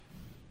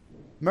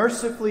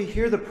Mercifully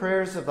hear the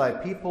prayers of thy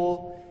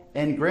people,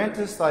 and grant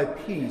us thy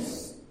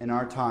peace in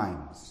our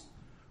times.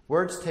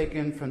 Words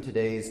taken from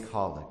today's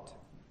collect.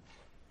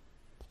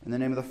 In the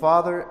name of the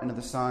Father, and of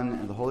the Son, and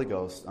of the Holy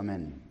Ghost.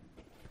 Amen.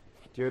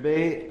 Dear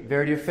Abbé,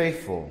 very dear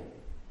faithful,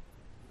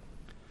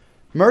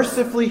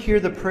 mercifully hear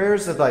the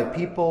prayers of thy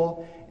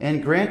people,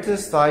 and grant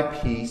us thy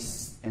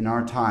peace in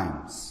our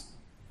times.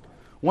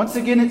 Once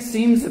again, it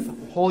seems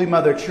that Holy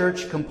Mother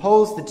Church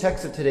composed the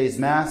text of today's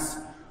Mass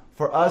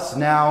for us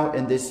now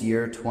in this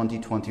year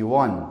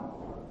 2021.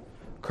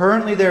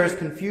 Currently, there is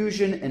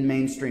confusion in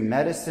mainstream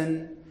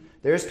medicine.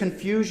 There is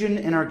confusion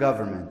in our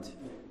government.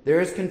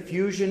 There is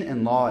confusion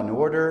in law and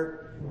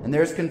order. And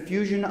there is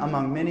confusion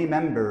among many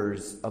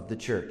members of the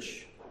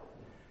Church.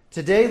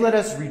 Today, let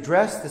us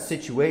redress the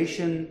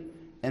situation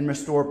and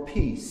restore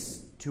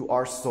peace to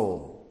our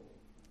soul.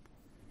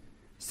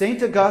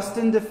 St.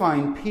 Augustine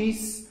defined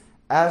peace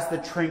as the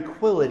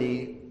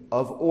tranquility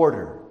of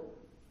order.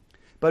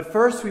 But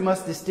first, we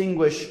must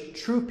distinguish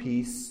true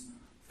peace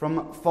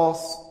from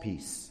false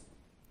peace.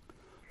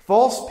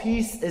 False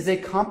peace is a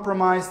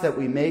compromise that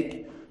we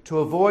make to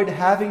avoid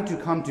having to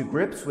come to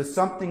grips with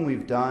something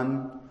we've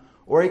done,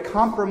 or a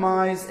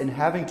compromise in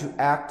having to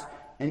act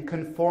in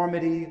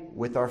conformity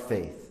with our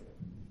faith.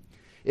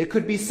 It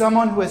could be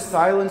someone who has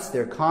silenced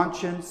their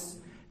conscience,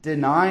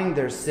 denying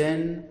their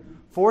sin,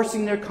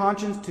 forcing their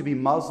conscience to be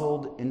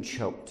muzzled and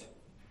choked.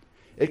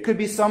 It could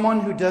be someone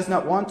who does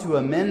not want to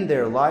amend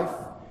their life,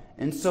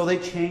 and so they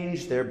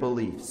change their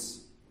beliefs.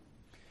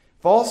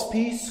 False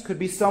peace could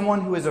be someone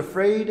who is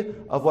afraid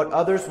of what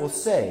others will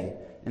say,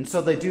 and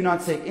so they do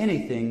not say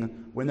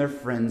anything when their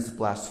friends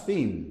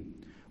blaspheme.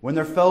 When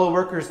their fellow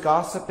workers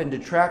gossip and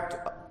detract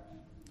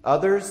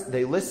others,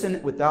 they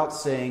listen without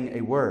saying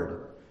a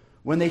word.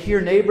 When they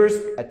hear neighbors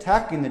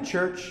attacking the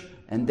church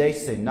and they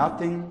say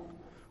nothing.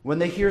 When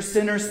they hear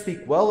sinners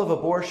speak well of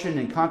abortion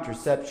and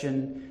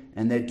contraception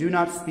and they do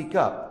not speak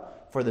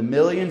up for the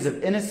millions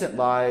of innocent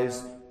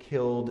lives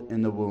killed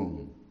in the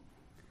womb.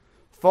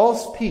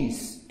 False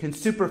peace can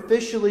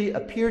superficially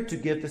appear to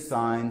give the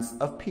signs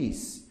of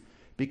peace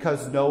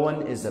because no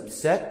one is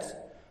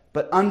upset,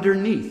 but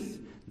underneath,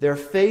 their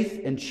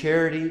faith and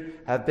charity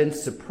have been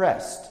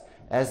suppressed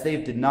as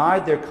they've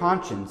denied their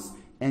conscience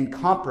and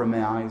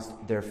compromised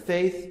their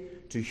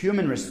faith to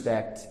human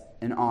respect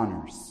and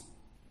honors.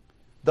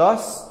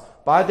 Thus,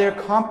 by their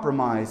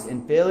compromise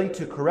in failing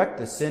to correct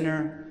the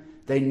sinner,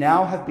 they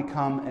now have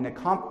become an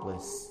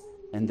accomplice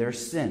in their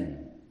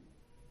sin.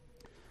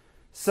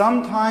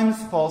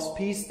 Sometimes false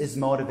peace is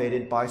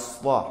motivated by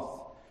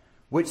sloth,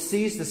 which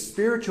sees the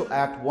spiritual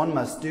act one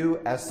must do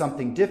as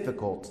something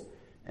difficult,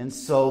 and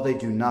so they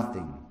do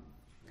nothing.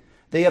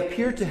 They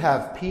appear to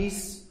have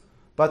peace,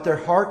 but their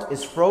heart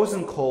is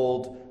frozen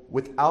cold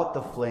without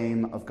the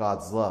flame of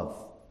God's love.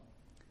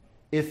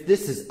 If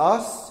this is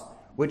us,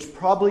 which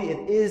probably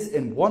it is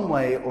in one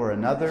way or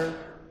another,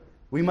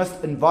 we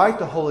must invite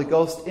the Holy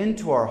Ghost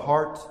into our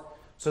heart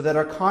so that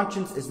our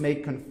conscience is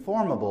made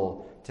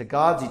conformable to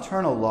God's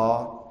eternal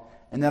law,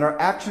 and that our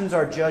actions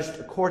are judged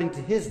according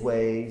to his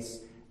ways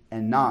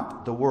and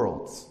not the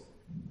world's.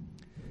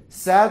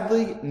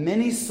 Sadly,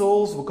 many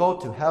souls will go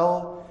to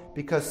hell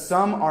because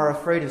some are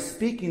afraid of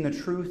speaking the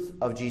truth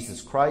of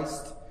Jesus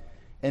Christ,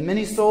 and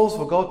many souls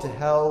will go to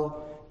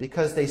hell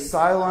because they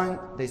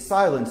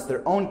silence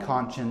their own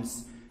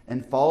conscience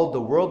and follow the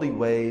worldly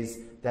ways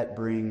that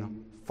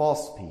bring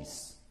false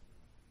peace.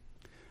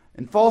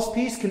 And false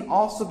peace can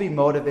also be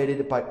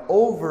motivated by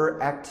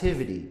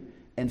overactivity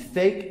and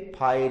fake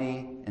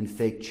piety and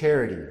fake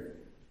charity.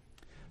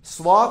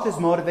 Sloth is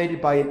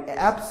motivated by an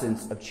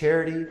absence of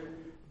charity,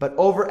 but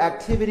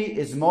overactivity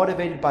is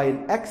motivated by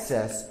an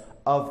excess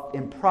of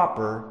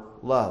improper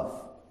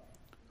love.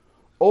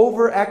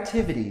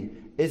 Overactivity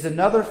is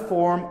another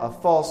form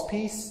of false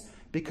peace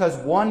because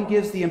one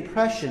gives the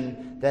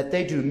impression that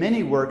they do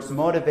many works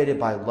motivated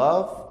by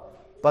love,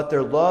 but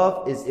their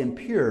love is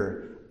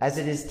impure as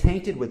it is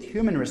tainted with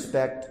human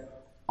respect,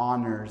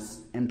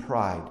 honors, and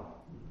pride.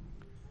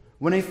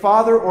 When a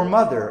father or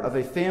mother of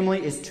a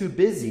family is too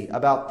busy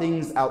about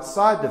things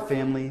outside the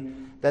family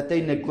that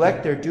they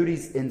neglect their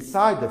duties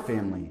inside the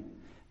family,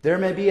 there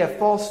may be a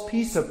false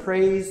peace of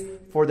praise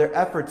for their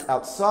efforts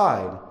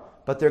outside,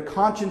 but their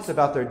conscience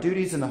about their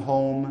duties in the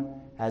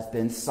home has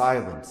been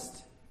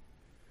silenced.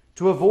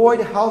 To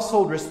avoid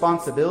household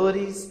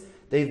responsibilities,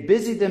 they've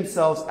busied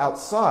themselves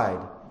outside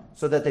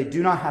so that they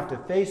do not have to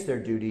face their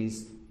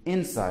duties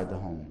inside the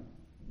home.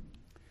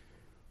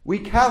 We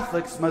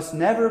Catholics must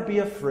never be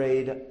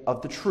afraid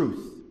of the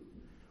truth.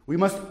 We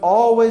must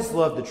always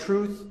love the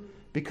truth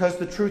because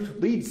the truth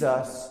leads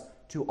us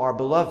to our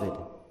beloved.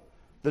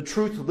 The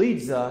truth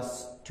leads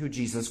us to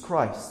Jesus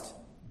Christ.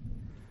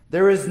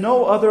 There is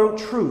no other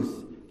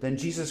truth than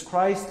Jesus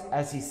Christ,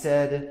 as he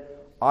said,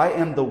 "I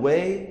am the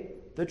way,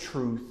 the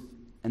truth,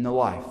 and the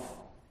life."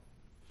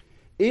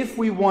 If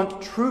we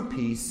want true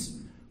peace,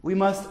 we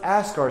must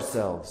ask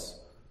ourselves,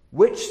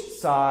 which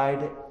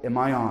side am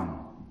I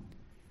on?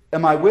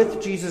 Am I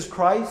with Jesus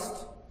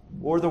Christ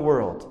or the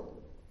world?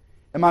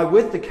 Am I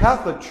with the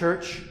Catholic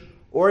Church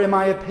Or am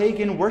I a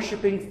pagan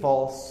worshiping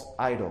false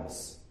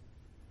idols?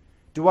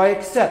 Do I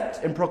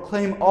accept and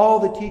proclaim all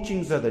the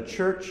teachings of the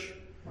church,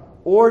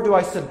 or do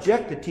I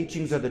subject the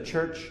teachings of the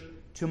church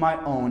to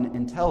my own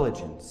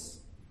intelligence?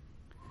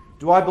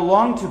 Do I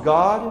belong to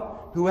God,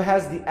 who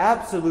has the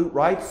absolute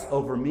rights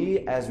over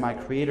me as my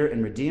Creator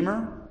and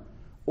Redeemer,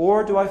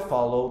 or do I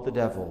follow the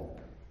devil?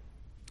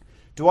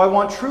 Do I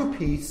want true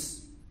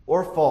peace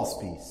or false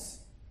peace?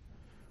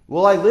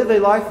 Will I live a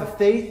life of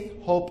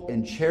faith, hope,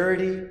 and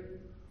charity,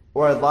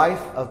 or a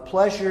life of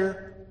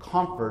pleasure,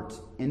 comfort,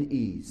 and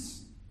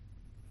ease?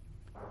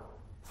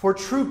 For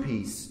true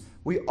peace,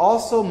 we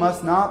also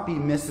must not be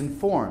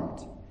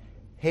misinformed.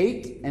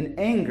 Hate and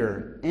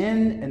anger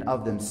in and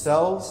of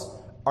themselves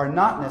are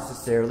not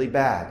necessarily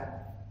bad.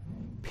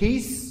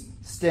 Peace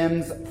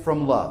stems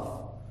from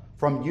love,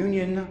 from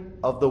union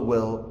of the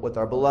will with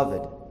our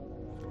beloved.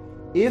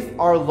 If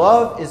our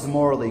love is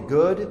morally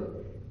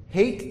good,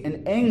 hate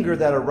and anger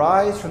that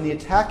arise from the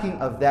attacking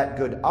of that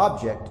good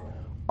object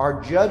are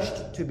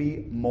judged to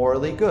be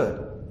morally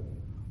good.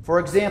 For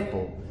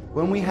example,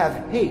 when we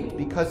have hate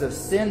because of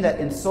sin that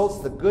insults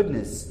the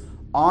goodness,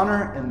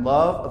 honor, and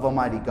love of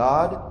Almighty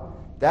God,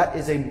 that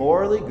is a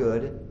morally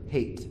good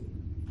hate.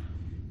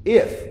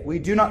 If we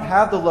do not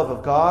have the love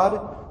of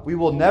God, we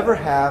will never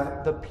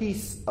have the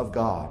peace of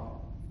God.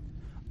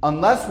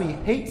 Unless we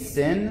hate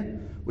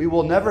sin, we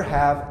will never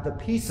have the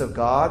peace of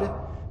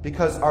God,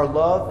 because our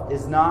love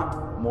is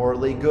not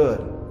morally good.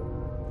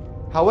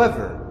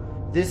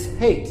 However, this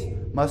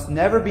hate must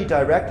never be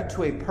directed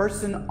to a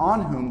person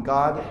on whom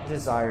God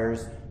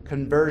desires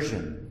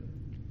conversion.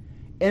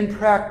 In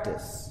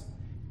practice,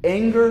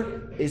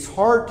 anger is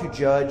hard to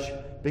judge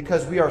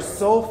because we are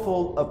so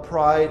full of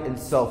pride and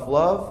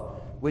self-love,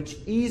 which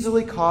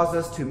easily cause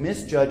us to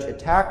misjudge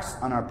attacks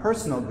on our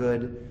personal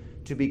good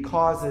to be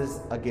causes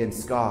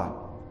against God.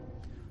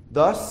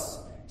 Thus,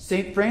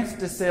 St. Francis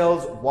de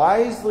Sales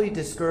wisely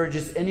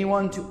discourages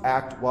anyone to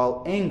act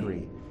while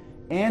angry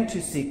and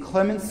to seek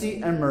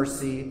clemency and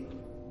mercy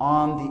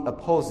on the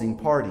opposing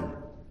party.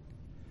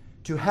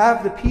 To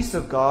have the peace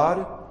of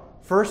God,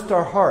 first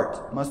our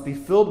heart must be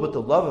filled with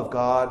the love of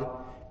God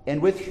and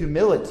with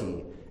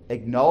humility,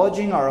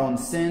 acknowledging our own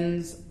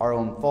sins, our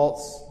own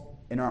faults,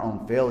 and our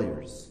own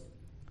failures.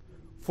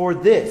 For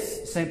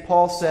this, St.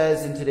 Paul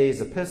says in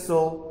today's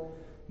epistle,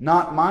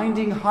 not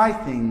minding high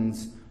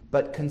things,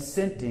 but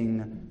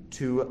consenting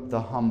to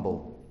the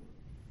humble.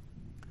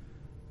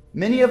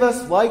 Many of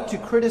us like to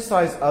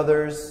criticize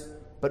others,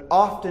 but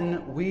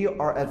often we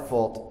are at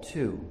fault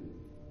too.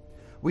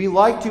 We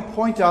like to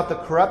point out the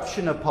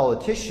corruption of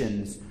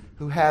politicians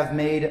who have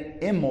made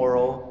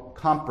immoral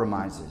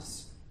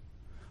compromises.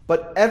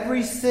 But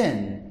every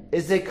sin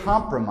is a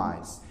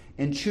compromise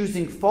in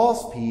choosing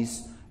false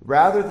peace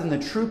rather than the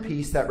true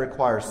peace that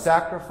requires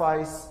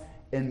sacrifice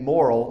and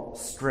moral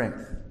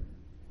strength.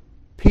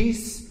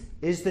 Peace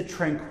is the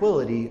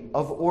tranquility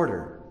of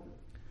order.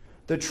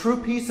 The true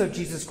peace of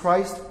Jesus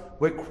Christ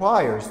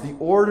requires the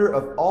order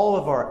of all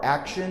of our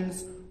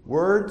actions,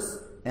 words,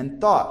 and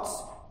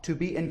thoughts to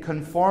be in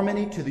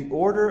conformity to the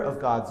order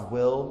of God's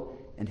will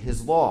and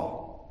His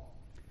law.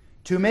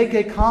 To make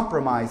a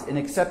compromise in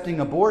accepting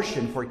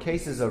abortion for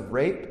cases of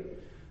rape,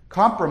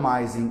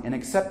 compromising in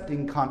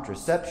accepting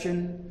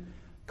contraception,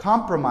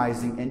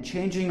 compromising in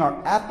changing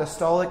our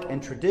apostolic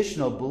and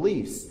traditional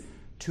beliefs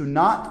to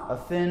not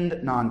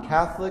offend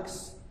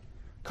non-Catholics,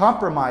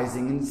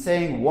 compromising in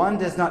saying one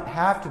does not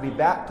have to be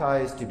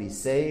baptized to be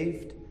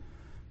saved,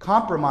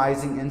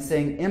 compromising in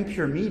saying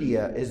impure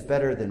media is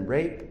better than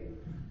rape,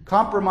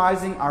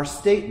 compromising our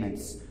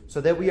statements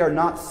so that we are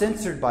not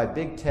censored by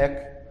big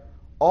tech,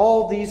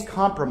 all these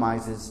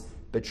compromises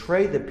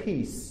betray the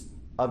peace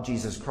of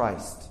Jesus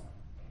Christ.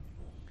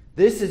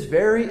 This is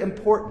very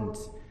important,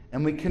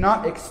 and we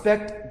cannot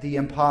expect the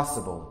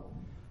impossible.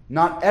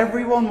 Not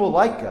everyone will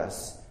like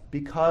us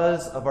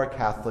because of our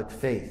Catholic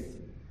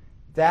faith.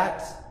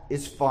 That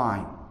is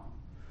fine.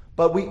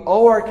 But we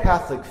owe our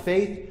Catholic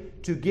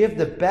faith to give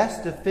the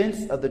best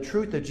defense of the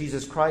truth of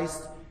Jesus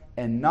Christ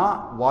and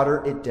not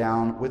water it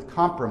down with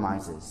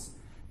compromises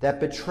that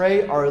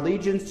betray our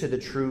allegiance to the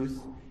truth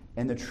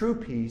and the true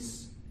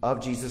peace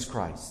of Jesus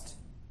Christ.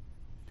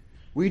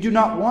 We do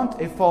not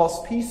want a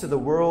false peace of the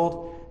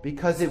world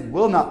because it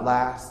will not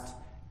last,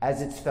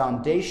 as its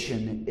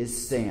foundation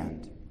is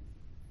sand.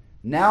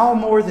 Now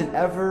more than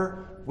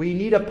ever, we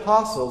need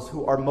apostles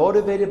who are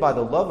motivated by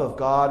the love of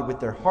God with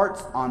their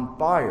hearts on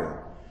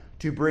fire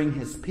to bring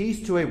His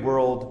peace to a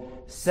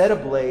world set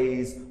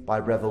ablaze by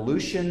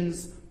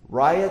revolutions,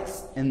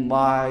 riots, and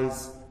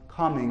lies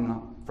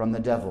coming from the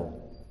devil.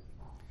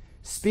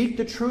 Speak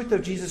the truth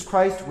of Jesus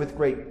Christ with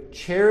great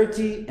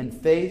charity and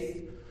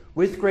faith,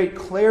 with great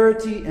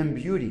clarity and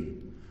beauty,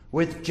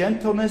 with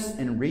gentleness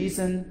and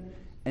reason,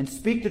 and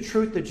speak the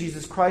truth of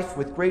Jesus Christ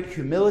with great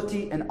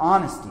humility and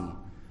honesty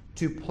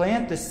to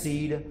plant the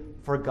seed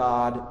for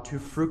God to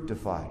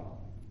fructify.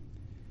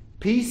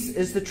 Peace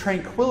is the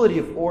tranquility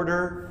of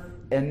order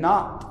and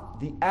not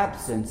the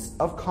absence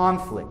of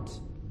conflict.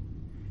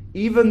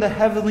 Even the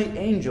heavenly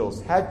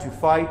angels had to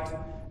fight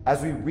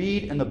as we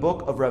read in the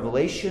book of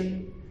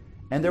Revelation,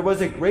 and there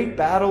was a great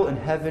battle in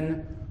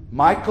heaven.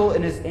 Michael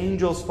and his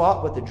angels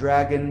fought with the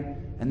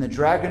dragon, and the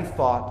dragon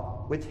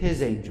fought with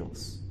his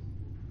angels.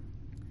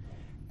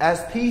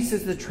 As peace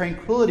is the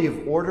tranquility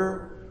of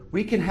order,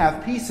 we can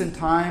have peace in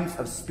times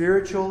of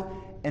spiritual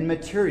and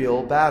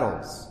material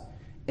battles,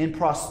 in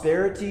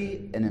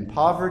prosperity and in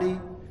poverty,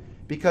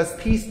 because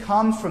peace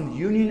comes from the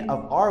union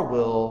of our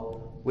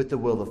will with the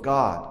will of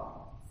God.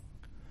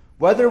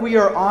 Whether we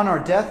are on our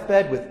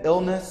deathbed with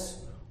illness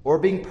or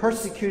being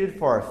persecuted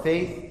for our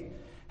faith,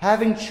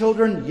 having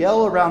children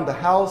yell around the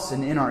house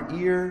and in our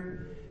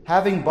ear,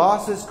 having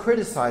bosses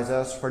criticize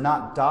us for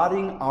not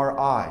dotting our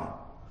I,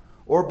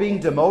 or being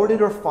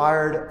demoted or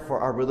fired for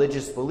our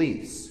religious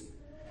beliefs,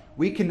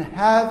 we can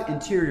have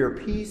interior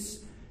peace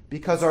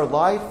because our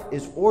life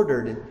is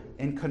ordered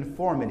in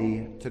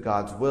conformity to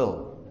God's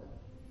will.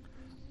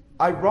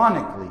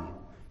 Ironically,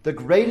 the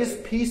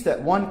greatest peace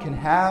that one can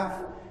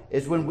have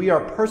is when we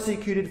are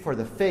persecuted for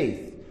the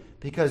faith,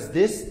 because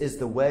this is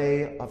the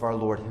way of our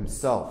Lord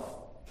himself.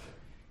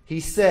 He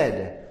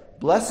said,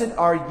 "Blessed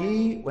are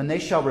ye when they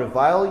shall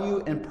revile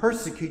you and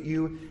persecute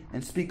you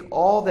and speak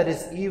all that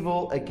is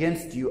evil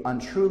against you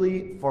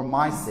untruly for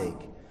my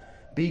sake.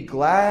 Be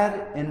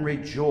glad and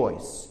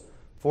rejoice,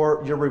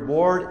 for your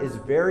reward is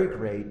very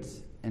great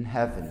in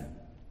heaven."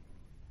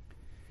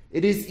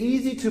 It is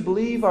easy to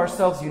believe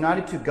ourselves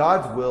united to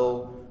God's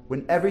will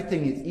when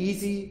everything is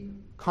easy,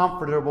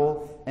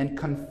 comfortable, and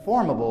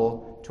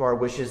conformable to our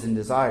wishes and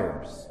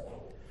desires.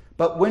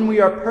 But when we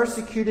are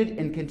persecuted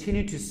and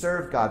continue to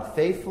serve God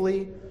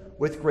faithfully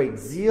with great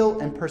zeal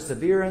and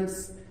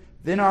perseverance,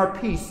 then our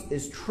peace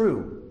is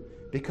true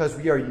because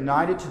we are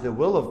united to the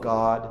will of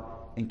God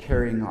in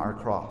carrying our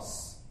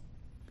cross.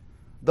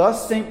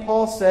 Thus, St.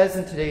 Paul says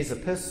in today's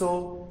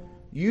epistle,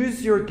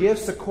 "Use your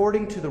gifts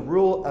according to the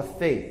rule of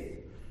faith,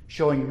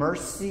 showing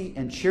mercy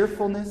and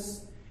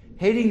cheerfulness,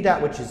 hating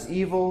that which is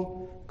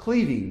evil,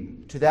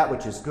 cleaving to that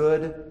which is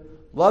good,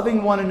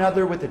 loving one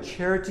another with the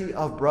charity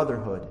of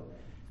brotherhood,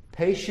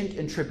 patient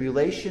in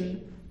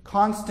tribulation,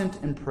 constant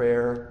in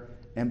prayer,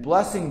 and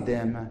blessing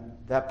them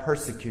that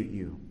persecute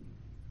you."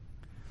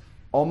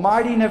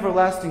 Almighty and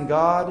everlasting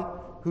God,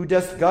 who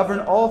dost govern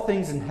all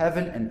things in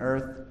heaven and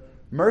earth,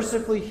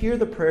 mercifully hear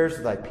the prayers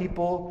of thy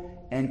people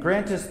and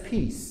grant us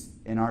peace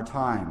in our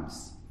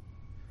times.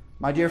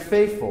 My dear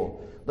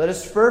faithful, let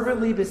us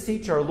fervently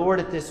beseech our Lord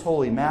at this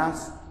holy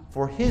Mass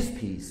for his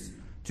peace,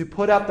 to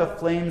put out the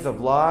flames of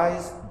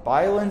lies,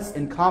 violence,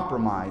 and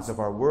compromise of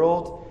our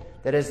world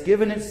that has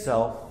given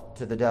itself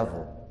to the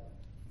devil.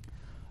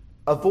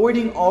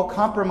 Avoiding all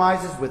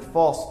compromises with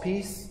false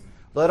peace,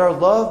 let our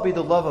love be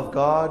the love of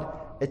God,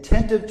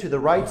 attentive to the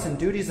rights and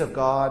duties of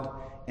God,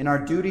 and our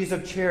duties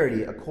of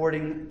charity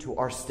according to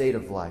our state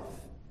of life.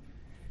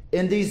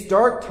 In these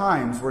dark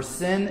times where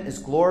sin is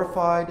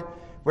glorified,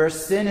 where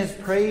sin is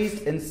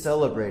praised and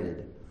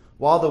celebrated,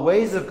 while the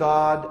ways of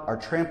God are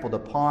trampled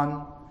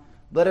upon,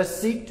 let us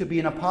seek to be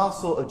an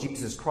apostle of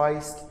Jesus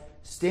Christ,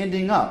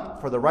 standing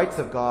up for the rights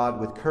of God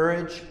with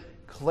courage,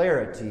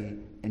 clarity,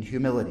 and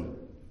humility.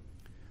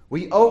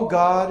 We owe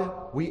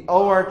God, we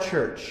owe our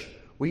church,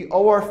 we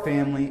owe our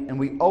family, and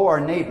we owe our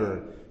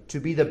neighbor to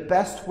be the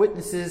best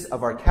witnesses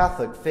of our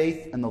Catholic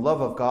faith and the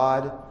love of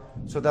God,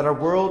 so that our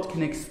world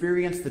can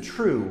experience the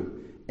true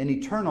and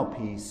eternal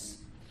peace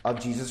of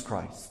Jesus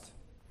Christ.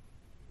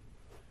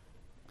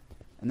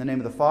 In the name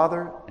of the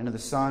Father, and of the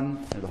Son,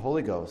 and of the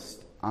Holy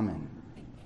Ghost. Amen.